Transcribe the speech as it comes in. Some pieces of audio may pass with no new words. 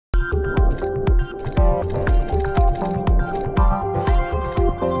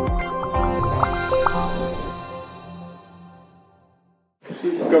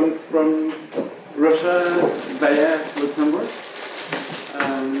comes from Russia via Luxembourg,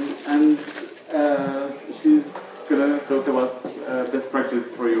 and she's gonna talk about best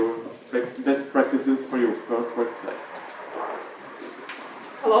practices for your first website.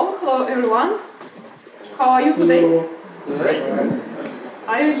 Hello everyone. How are you today? Great.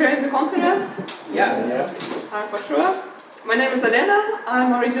 Are you enjoying the conference? Yes. I'm for sure. My name is Alena.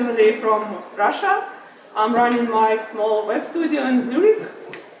 I'm originally from Russia. I'm running my small web studio in Zurich.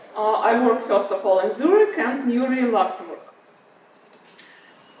 I work first of all in Zurich and newly in Luxembourg.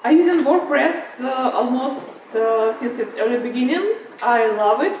 I'm using WordPress almost since its early beginning. I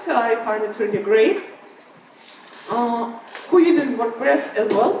love it. I find it really great. Who uses WordPress as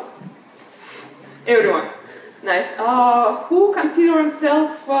well? Everyone. Nice. Who consider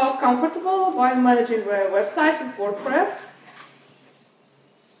himself comfortable while managing their website with WordPress?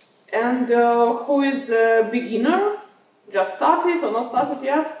 And who is a beginner? Just started or not started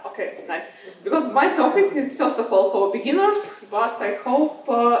yet? Okay, nice. Because my topic is first of all for beginners, but I hope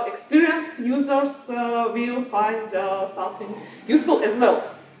experienced users will find something useful as well.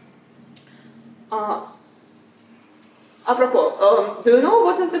 Apropos, do you know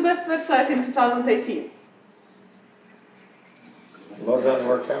what is the best website in 2018? Lausanne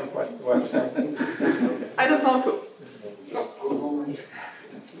WordCamp website. I don't know too.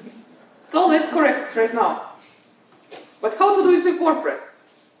 So let's correct it right now. But how to do it with WordPress?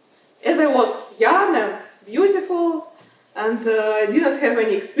 As I was young and beautiful and I didn't have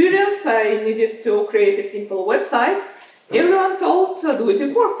any experience, I needed to create a simple website. Everyone told do it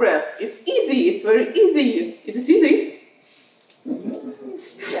with WordPress. It's easy, it's very easy. Is it easy?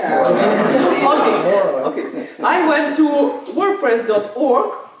 Yeah. Okay. I went to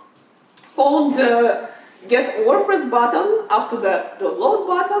WordPress.org, found the Get WordPress button, after that download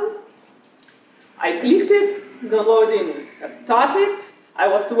button. I clicked it, downloading started. I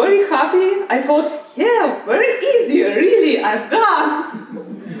was very happy. I thought, yeah, very easy, really, I've done.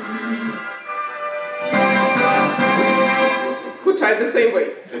 Who tried the same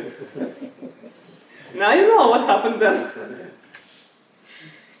way? Now you know what happened then.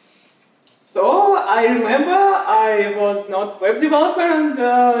 So I remember I was not web developer and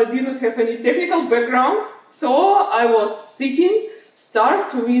didn't have any technical background. So I was sitting,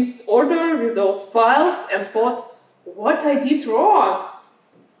 start with order with those files and thought, what I did wrong?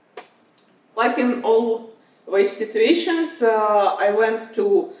 Like in all wage situations, I went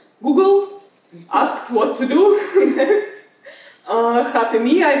to Google, asked what to do next. Happy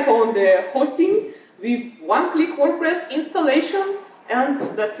me, I found the hosting with one-click WordPress installation and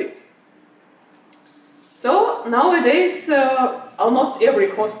that's it. So nowadays, almost every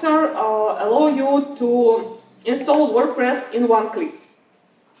hoster allow you to install WordPress in one click.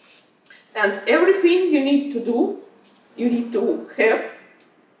 And everything you need to do, you need to have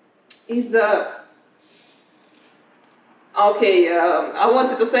is I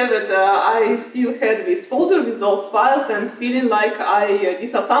wanted to say that I still had this folder with those files and feeling like I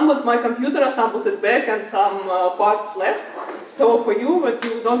disassembled my computer, assembled it back and some parts left. So for you, but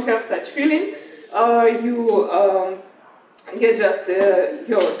you don't have such feeling, you get just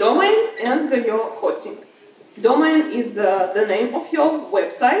your domain and your hosting. Domain is the name of your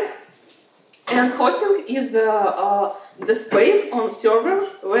website, and hosting is the space on server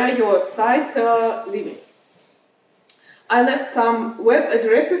where your website living. I left some web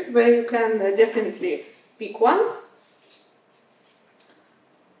addresses where you can definitely pick one.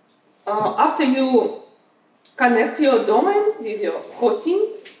 After you connect your domain with your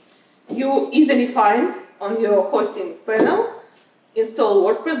hosting, you easily find on your hosting panel install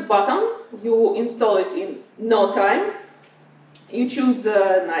WordPress button. You install it in no time. You choose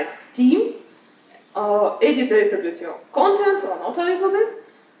a nice theme, edit a little bit your content or not a little bit,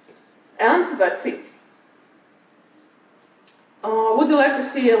 and that's it. Would you like to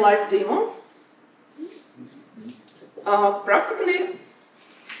see a live demo? Practically,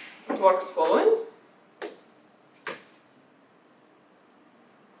 it works following.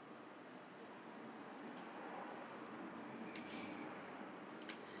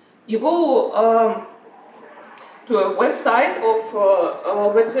 You go to a website of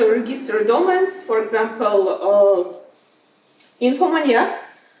that register domains, for example, Infomaniac,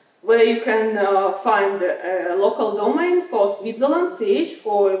 where you can find a local domain for Switzerland, CH,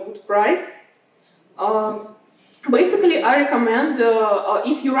 for a good price. Basically, I recommend,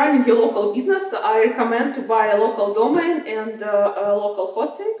 if you run in your local business, I recommend to buy a local domain and a local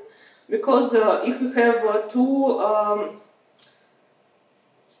hosting, because if you have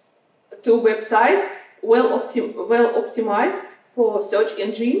two websites well optimized for search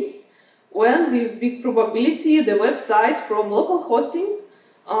engines, when with big probability the website from local hosting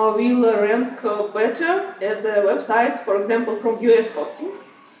will rank better as a website, for example, from US hosting.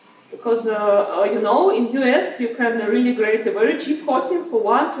 Because you know, in US you can really create a very cheap hosting for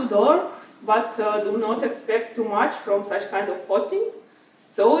 $1–2, but do not expect too much from such kind of hosting.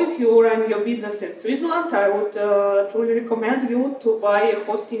 So if you run your business in Switzerland, I would truly recommend you to buy a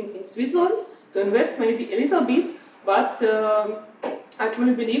hosting in Switzerland, to invest maybe a little bit, but I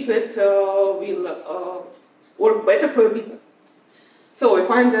truly believe it will work better for your business. So we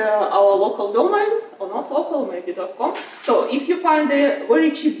find our local domain, or not local, maybe .com. So if you find a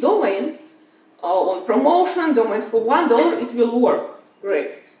very cheap domain on promotion, domain for $1, it will work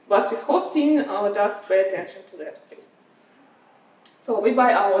great. But with hosting, just pay attention to that, please. So we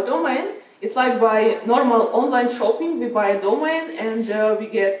buy our domain. It's like by normal online shopping, we buy a domain and we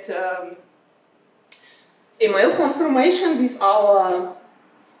get email confirmation with our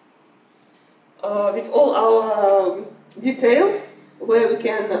with all our details, where we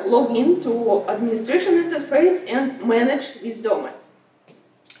can log in to administration interface and manage this domain.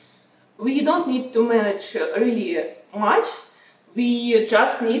 We don't need to manage really much. We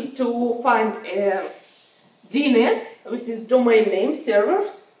just need to find a DNS, which is domain name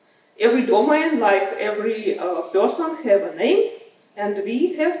servers. Every domain, like every person, have a name, and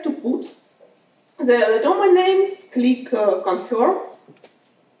we have to put the domain names, click confirm,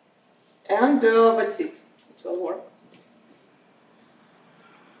 and that's it. It will work.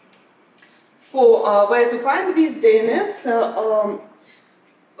 For where to find this DNS,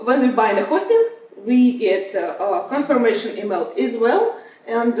 when we buy the hosting, we get a confirmation email as well,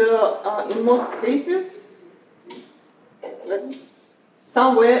 and in most cases,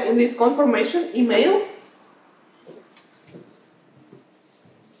 somewhere in this confirmation email.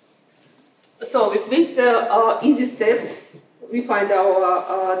 So with these easy steps, we find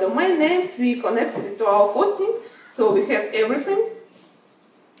our domain names, we connect it to our hosting, so we have everything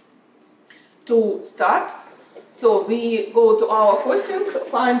to start. So we go to our hosting,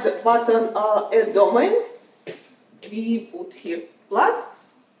 find the button as domain, we put here plus.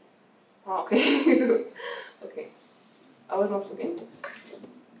 Okay. Okay, I was not looking.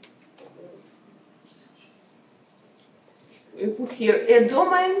 We put here add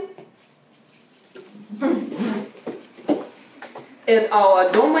domain, add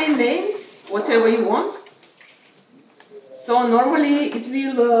our domain name, whatever you want. So normally it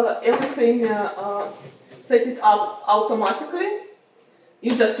will everything set it up automatically.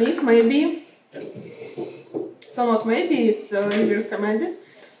 You just need maybe, so not maybe, it's really recommended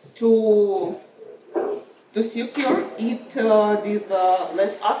to secure it with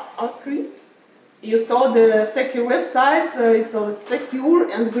Let's Ask script. You saw the secure websites, it's a secure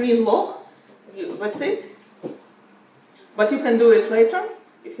and green lock, that's it. But you can do it later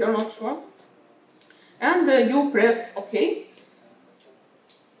if you're not sure. And you press OK,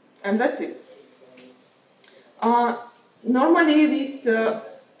 and that's it. Normally this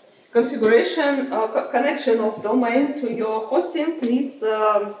configuration, connection of domain to your hosting needs,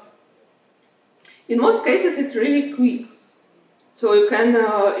 in most cases it's really quick. So you can,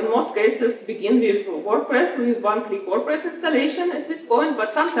 in most cases, begin with WordPress, with one-click WordPress installation at this point,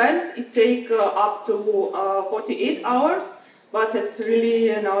 but sometimes it takes up to 48 hours, but it's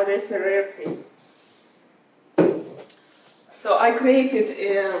really nowadays a rare case. So I created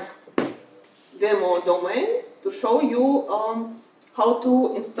a demo domain to show you how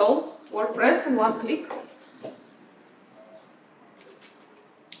to install WordPress in one click.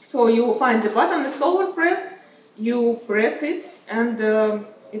 So you find the button install WordPress, you press it, and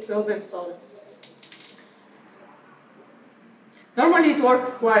it will be installed. Normally it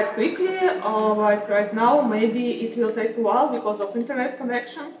works quite quickly, like right now maybe it will take a while because of internet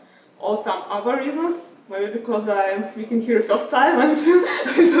connection or some other reasons, maybe because I am speaking here first time and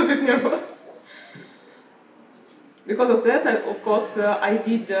a little bit nervous. Because of that, of course, I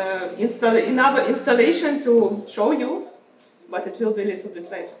did another installation to show you, but it will be a little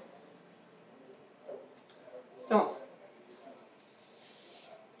bit later. So,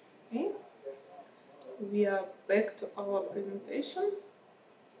 okay, we are back to our presentation.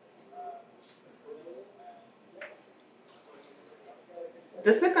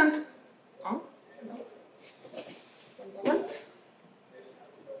 The second, oh, no. One moment.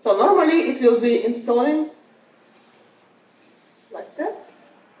 So normally it will be installing like that.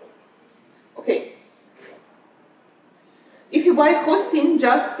 Okay. If you buy hosting,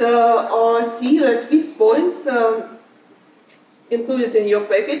 just see that these points included in your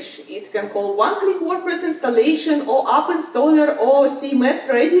package. It can call one-click WordPress installation or app installer or CMS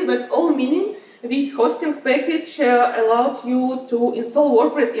ready. That's all meaning this hosting package allowed you to install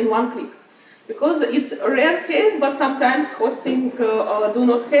WordPress in one click. because it's a rare case, but sometimes hosting do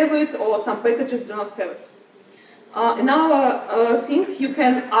not have it, or some packages do not have it. Another thing, you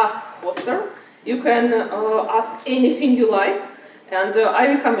can ask hoster, you can ask anything you like, and I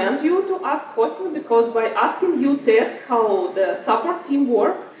recommend you to ask hosting, because by asking you test how the support team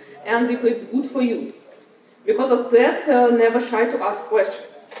work and if it's good for you. Because of that, never shy to ask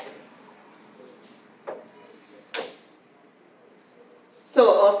questions.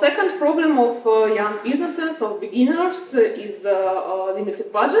 So, second problem of young businesses or beginners is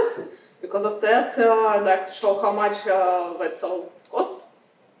limited budget. Because of that, I'd like to show how much that's all cost.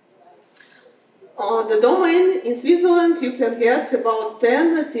 The domain in Switzerland you can get about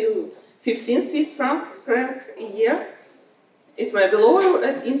 10 till 15 Swiss franc a year. It may be lower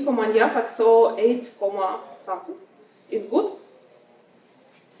at Infomaniac, so 8, something is good.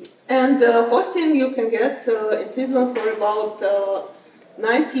 And hosting you can get in Switzerland for about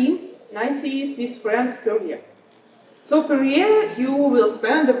 90 Swiss franc per year. So per year you will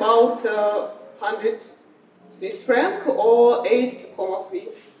spend about 100 Swiss franc or 8,3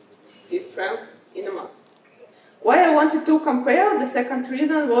 Swiss franc in a month. Why I wanted to compare, the second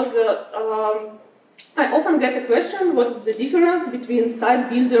reason was I often get a question, what is the difference between site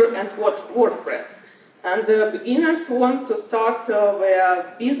builder and WordPress? And beginners want to start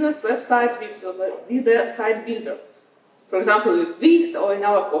their business website with the site builder. For example, with Wix or in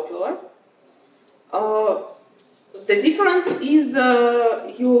our Popular. The difference is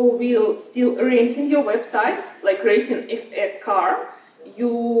you will still renting your website, like renting a car. You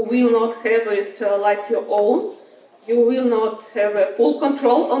will not have it like your own. You will not have a full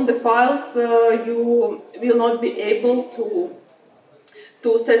control on the files. You will not be able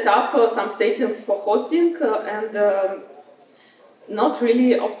to set up some settings for hosting and not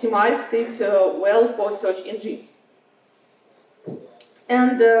really optimized it well for search engines.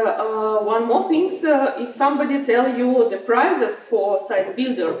 And one more thing, if somebody tell you the prices for site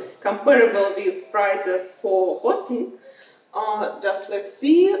builder comparable with prices for hosting, just let's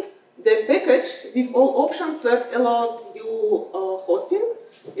see the package with all options that allow you hosting.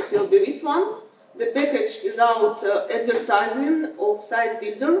 It will be this one. The package without advertising of site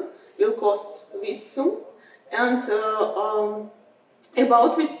builder will cost this sum, and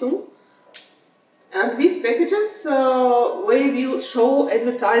about this sum. And these packages we will show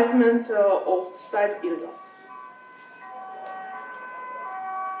advertisement of site builder.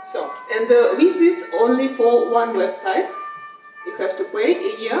 So, and this is only for one website. You have to pay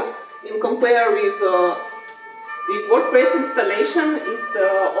a year. In compare with WordPress installation, it's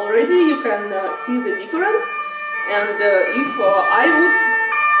already you can see the difference. And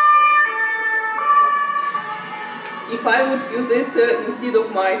if I would use it instead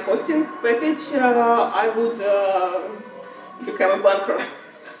of my hosting package, I would become a bankrupt.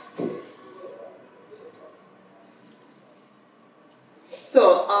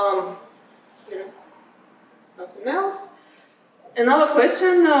 So, here's something else. Another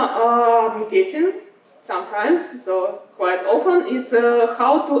question I'm getting sometimes, so quite often, is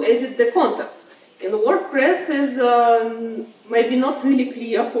how to edit the content. In WordPress is maybe not really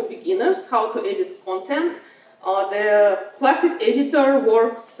clear for beginners how to edit content. The classic editor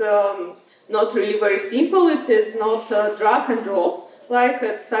works not really very simple. It is not drag and drop like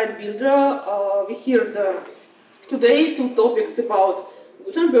at Site Builder. We heard today two topics about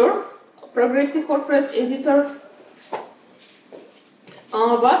Gutenberg, progressive WordPress editor.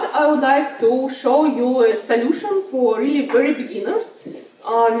 But I would like to show you a solution for really very beginners.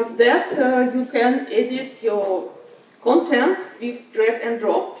 With that, you can edit your content with drag and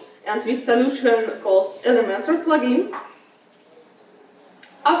drop. And this solution calls Elementor plugin.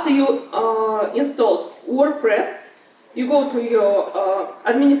 After you installed WordPress, you go to your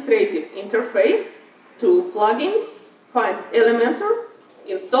administrative interface, to plugins, find Elementor,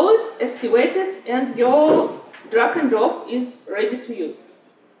 install it, activate it, and your drag and drop is ready to use.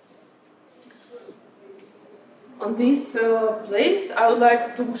 On this place, I would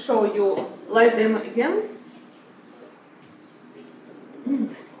like to show you live demo again.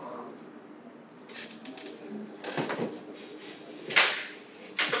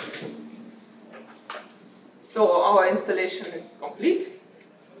 So our installation is complete.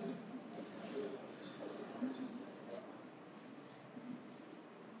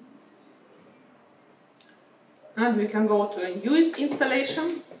 And we can go to a new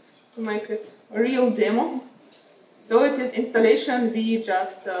installation to make it a real demo. So it is installation we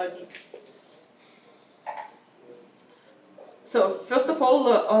just did. So first of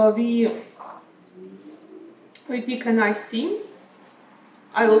all, we pick a nice theme.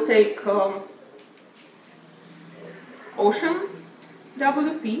 I will take Ocean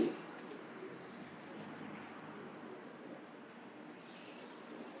WP.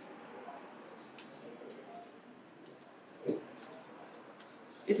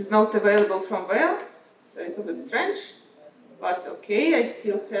 it is not available from where. It's a little bit strange, but okay, I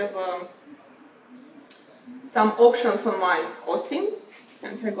still have some options on my hosting,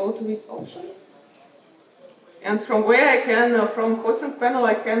 and I go to these options. And from where I can, from hosting panel,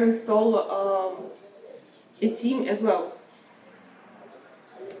 I can install a theme as well.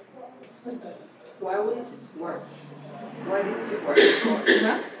 Why wouldn't it work? Why didn't it work before?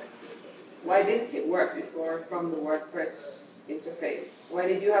 Yeah. Why didn't it work before from the WordPress interface? Why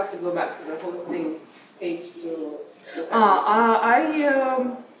did you have to go back to the hosting page to look at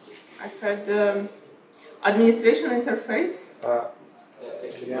I had administration interface.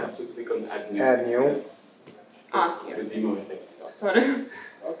 You have to click on add new. Add new. Yes. The demo effect. So, sorry.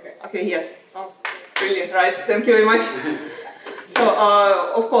 Okay. Okay, yes. So, brilliant, right? Thank you very much. So,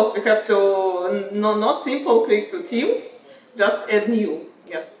 of course, we have to not simple click to Teams, just add new.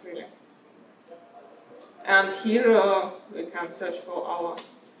 Yes, really. And here we can search for our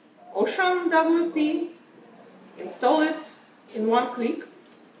Ocean WP, install it in one click,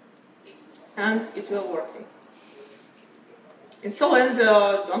 and it will work. Install and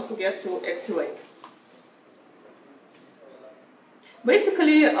don't forget to activate.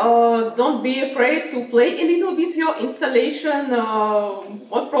 Basically, don't be afraid to play a little bit your installation.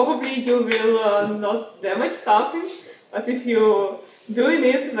 Most probably you will not damage something, but if you're doing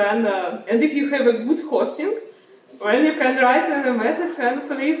it, then and if you have a good hosting, when you can write in a message and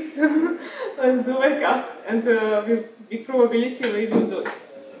please let's do backup, and with big probability we will do it.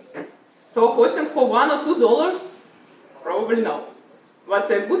 So hosting for $1 or $2, probably no.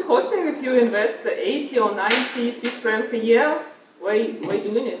 But a good hosting, if you invest 80 or 90 Swiss francs a year, we're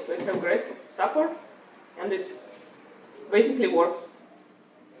doing it. We have great support, and it basically works.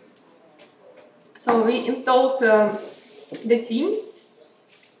 So we installed the theme.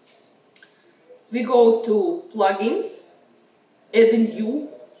 We go to plugins, add new.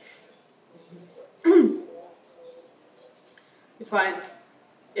 We find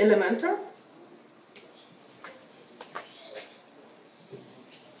Elementor.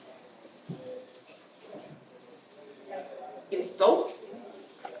 Install.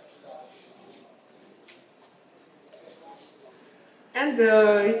 And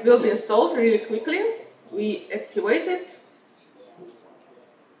it will be installed really quickly. We activate it.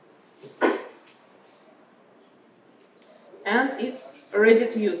 And it's ready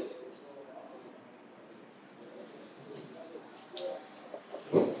to use.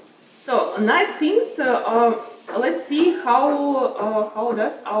 So nice things. Let's see how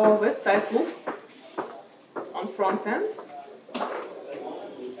does our website look on front end.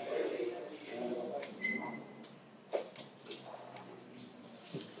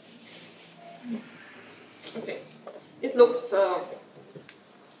 Okay, it looks so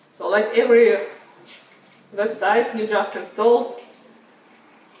like every website you just installed.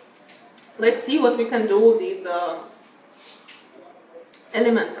 Let's see what we can do with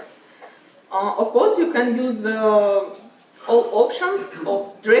Elementor. Of course, you can use all options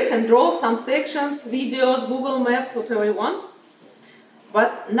of drag and drop, some sections, videos, Google Maps, whatever you want.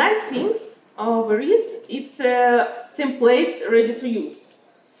 But nice things there is, it's templates ready to use.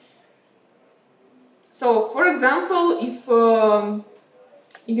 So, for example, if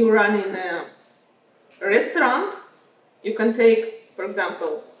you run in a restaurant, you can take, for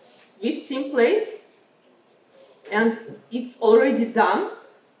example, this template, and it's already done.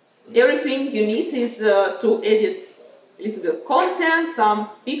 Everything you need is to edit a little bit of content, some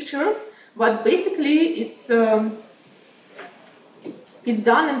pictures, but basically it's done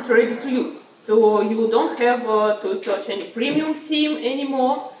and ready to use. So you don't have to search any premium theme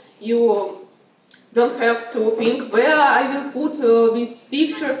anymore. You don't have to think where I will put these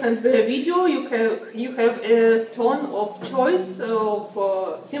pictures and the video. You have a ton of choice of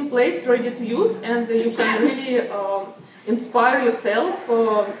templates ready to use, and you can really inspire yourself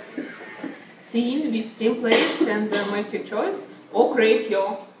seeing these templates and make your choice, or create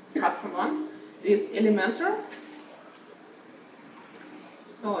your custom one with Elementor.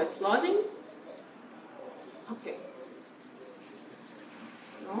 So it's loading. Okay.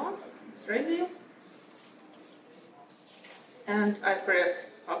 So it's ready. And I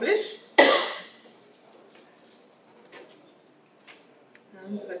press publish.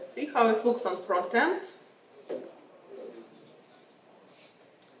 And let's see how it looks on front end. It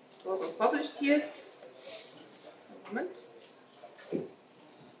wasn't published yet. A moment.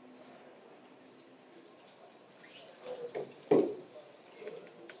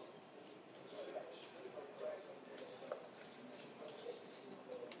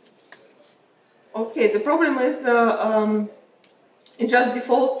 Okay, the problem is it just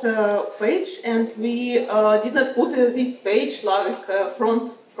default page, and we did not put this page like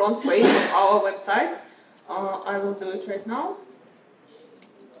front front page of our website. I will do it right now.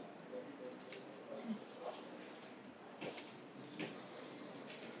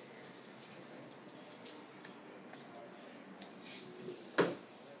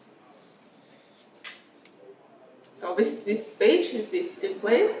 So this is this page with this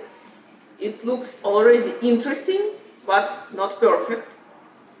template. It looks already interesting, but not perfect.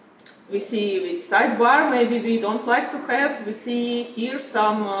 We see this sidebar, maybe we don't like to have. We see here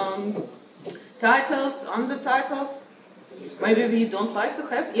some titles, undertitles. Maybe we don't like to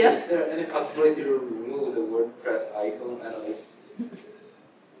have. Yes? Is there any possibility to remove the WordPress icon and it's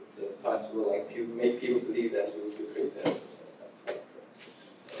possible like to make people believe that you will create that?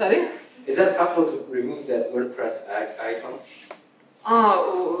 Sorry? Is that possible to remove that WordPress icon?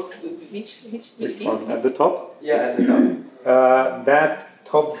 Which One at the top. Yeah, at the top. That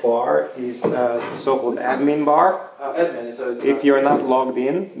top bar is the so-called admin bar. Admin, so it's If you're not logged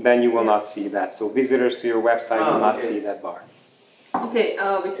in, then you will not see that. So visitors to your website will not see that bar. Okay,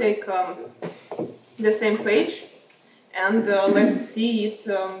 we take the same page and let's see it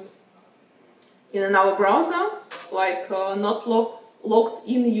in our browser, like not logged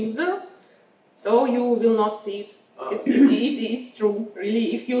in user. So you will not see it. It's true,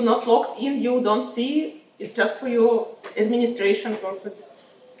 really. If you're not logged in, you don't see. It's just for your administration purposes.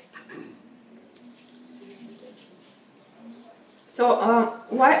 So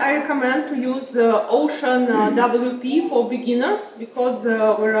why I recommend to use Ocean WP for beginners? Because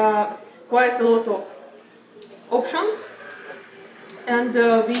there are quite a lot of options, and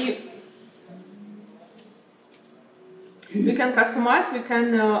we can customize. We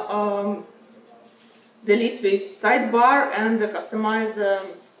can delete this sidebar and customize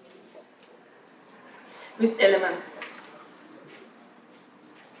with elements.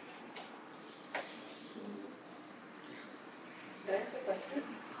 Can I ask a question?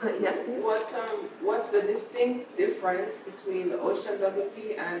 Yes, please. What's the distinct difference between the Ocean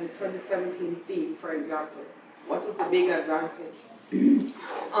WP and the 2017 theme, for example? What is the big advantage?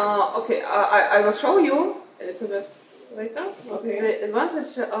 Okay, I will show you a little bit later. Okay. The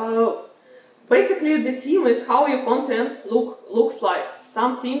advantage. Basically, the theme is how your content looks like.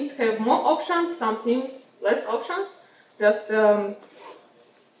 Some themes have more options, some themes less options. Just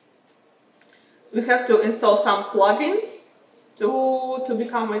we have to install some plugins to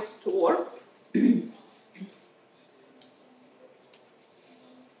become it to work.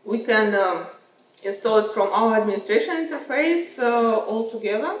 We can install it from our administration interface all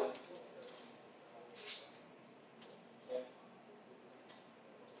together.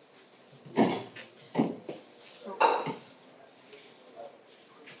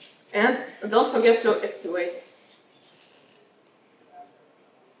 And don't forget to activate it.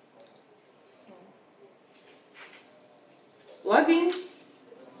 Plugins.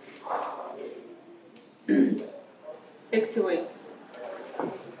 Activate.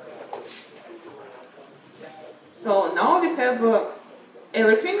 So now we have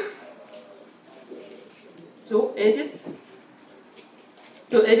everything to edit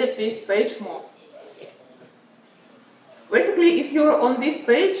this page more. Basically, if you're on this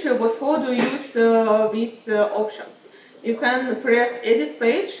page, what for do you use these options? You can press edit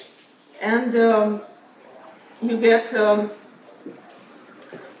page and you get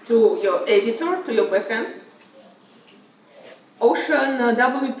to your editor, to your backend. Ocean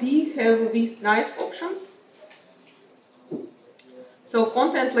WP have these nice options. So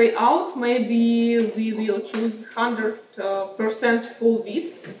content layout, maybe we will choose 100% full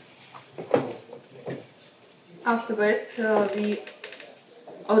width. After that,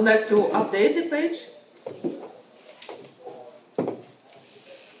 I would like to update the page.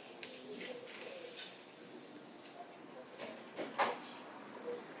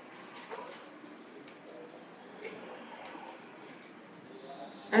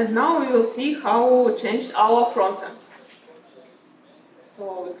 And now we will see how we changed our front end.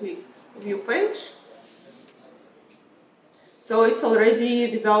 So we click View Page. So it's already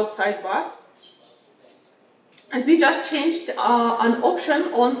without sidebar. And we just changed an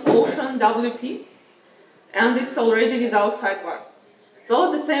option on Ocean WP, and it's already without sidebar.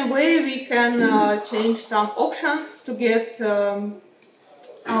 So the same way we can change some options to get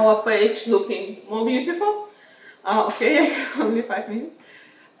our page looking more beautiful. Okay, I have only 5 minutes.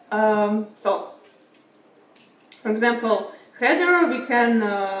 So, for example, header, we can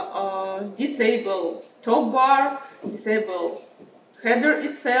disable top bar, disable header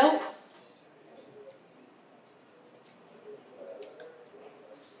itself.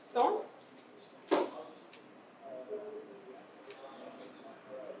 So,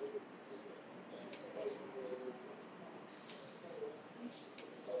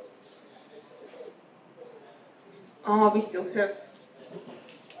 We still have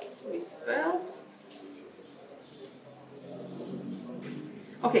this belt.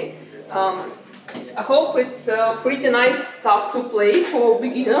 Okay. I hope it's pretty nice stuff to play for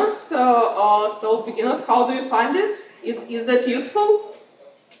beginners. So beginners, how do you find it? Is that useful?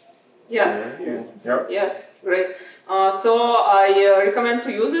 Yes? Yeah. Yes, great. So I recommend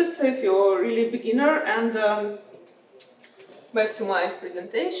to use it if you're really beginner. And back to my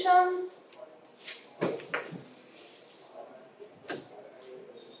presentation.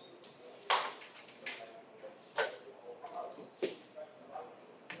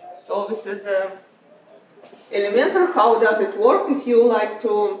 So this is Elementor. How does it work? If you like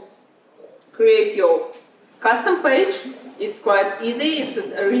to create your custom page, it's quite easy. It's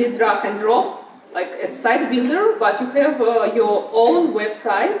a really drag and drop, like a site builder, but you have your own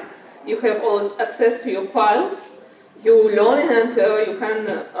website. You have always access to your files. You learn and you can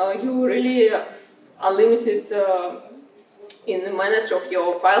you really unlimited in the manage of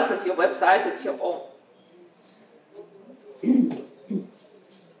your files and your website is your own.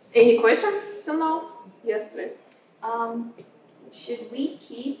 Any questions till now? Yes, please. Should we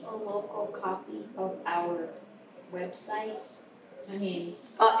keep a local copy of our website? I mean,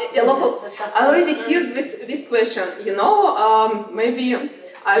 A local. I already heard this question. You know, maybe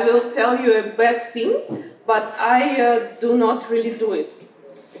I will tell you a bad thing, but I do not really do it.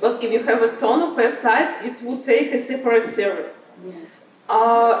 Because if you have a ton of websites, it would take a separate server.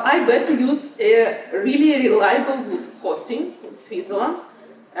 I better use a really reliable good hosting in Switzerland.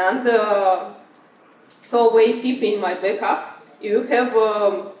 And so we keep in my backups. You have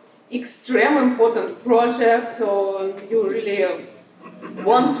extreme important project, or you really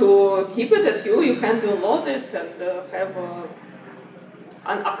want to keep it at you can download it and have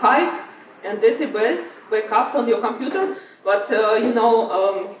an archive and database backup on your computer. But you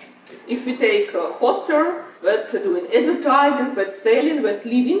know, if we take a hoster that doing advertising, that selling, that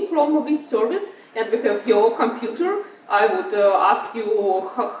living from this service, and we have your computer, I would ask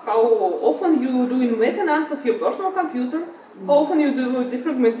you how often you do maintenance of your personal computer, how often you do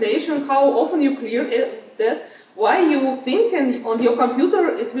defragmentation, how often you clear that, why you think on your computer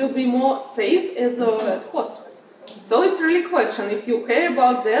it will be more safe as a host. So it's really a question. If you care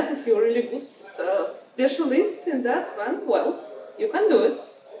about that, if you're really good specialist in that, then well, you can do it.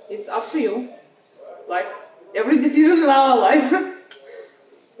 It's up to you. Like every decision in our life.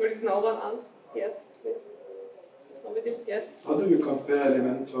 There is no one else. Yes. Yes. How do you compare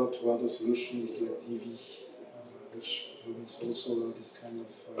Elementor to other solutions like DV, which is also this kind of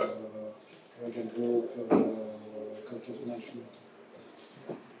drag and drop content management?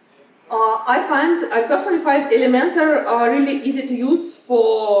 I personally find Elementor really easy to use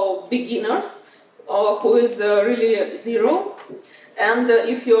for beginners who is really zero. And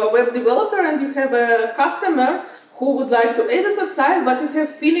if you're a web developer and you have a customer who would like to edit website, but you have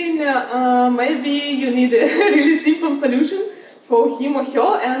feeling maybe you need a really simple solution for him or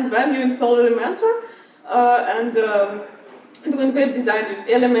her, and then you install Elementor and doing web design with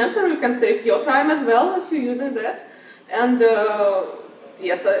Elementor, you can save your time as well if you're using that. And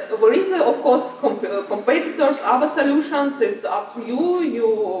yes, there is of course competitors, other solutions. It's up to you.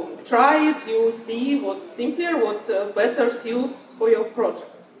 You try it, you see what's simpler, what better suits for your project.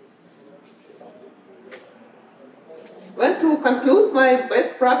 Well, to conclude, my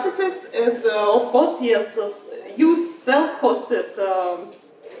best practices is, of course, yes, use self-hosted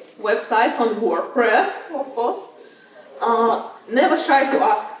websites on WordPress, of course. Never shy to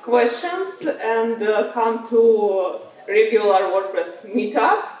ask questions and come to regular WordPress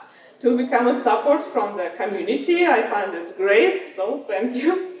meetups to become a support from the community. I find it great, so thank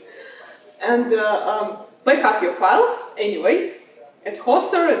you. And back up your files anyway, at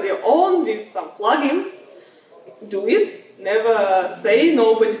hoster, at your own, with some plugins. Do it. Never say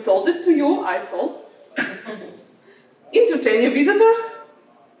nobody told it to you. I told. Entertain your visitors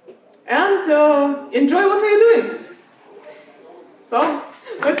and enjoy what you're doing. So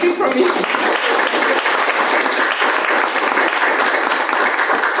that's it from me.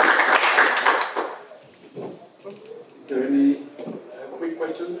 Is there any quick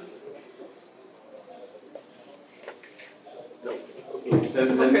questions? No.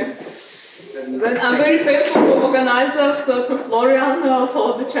 Okay. Then I'm very thankful to organizers, to Florian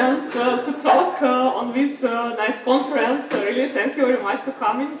for the chance to talk on this nice conference. Really, thank you very much for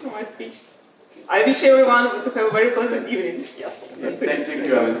coming to my speech. I wish everyone to have a very pleasant evening. Yes, that's it. Thank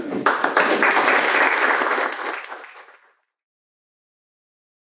you, Alena.